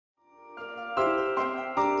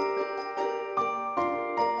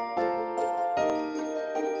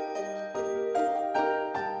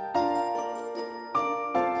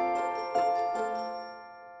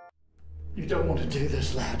want to do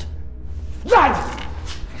this, lad. Lad!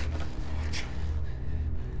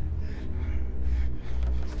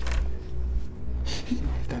 You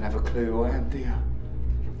don't have a clue who I am, do you?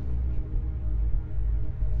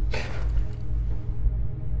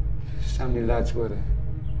 How many lads were there?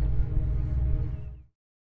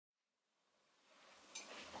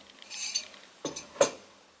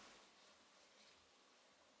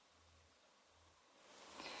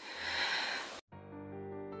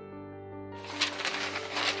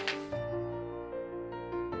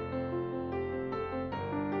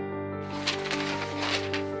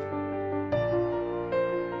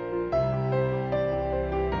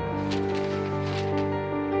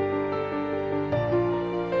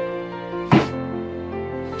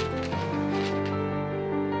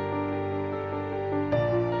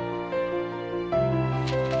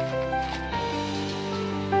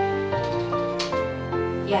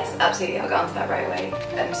 Yes, absolutely, I'll get onto that right away.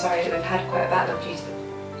 I'm sorry that we've had quite a backlog due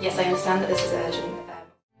to Yes, I understand that this is urgent.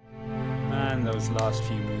 Man, those last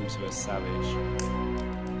few moves were savage.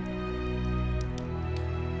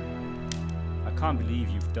 I can't believe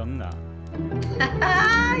you've done that.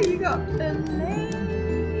 You got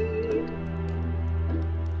delayed.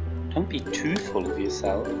 Don't be too full of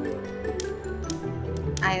yourself.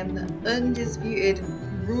 I am the undisputed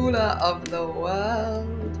ruler of the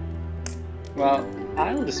world. Well,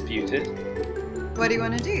 I'll dispute it. What do you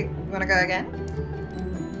want to do? You want to go again?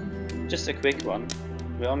 Just a quick one.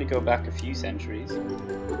 We only go back a few centuries.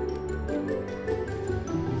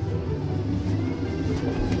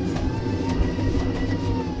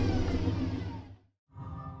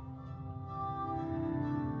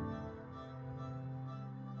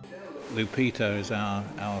 Lupita is our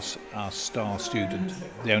star student,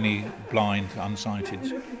 the only blind,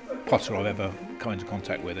 unsighted potter I've ever come into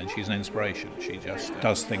contact with, and she's an inspiration. She just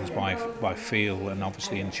does things by feel and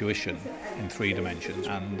obviously intuition in 3 dimensions,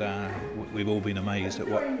 and we've all been amazed at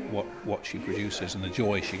what she produces and the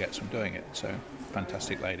joy she gets from doing it. So,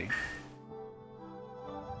 fantastic lady.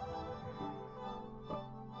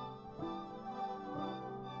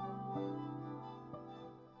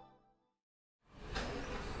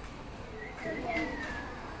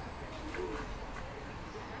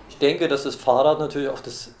 Ich denke, dass das Fahrrad natürlich auch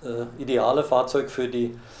das ideale Fahrzeug für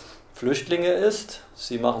die Flüchtlinge ist.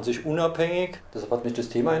 Sie machen sich unabhängig. Deshalb hat mich das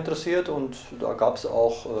Thema interessiert und da gab es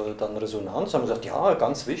auch dann Resonanz. Haben gesagt, ja,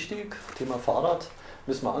 ganz wichtig, Thema Fahrrad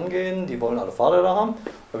müssen wir angehen. Die wollen alle Fahrräder haben.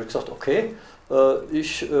 Da habe ich gesagt, okay,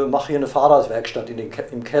 ich mache hier eine Fahrradwerkstatt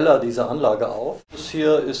im Keller dieser Anlage auf. Das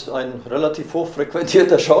hier ist ein relativ hoch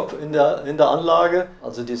frequentierter Shop in der Anlage.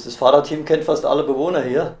 Also dieses Fahrradteam kennt fast alle Bewohner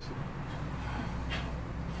hier.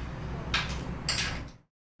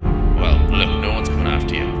 Look, no one's coming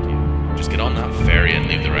after you. Just get on that ferry and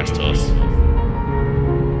leave the rest to us.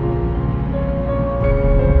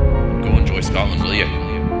 Go enjoy Scotland, will you?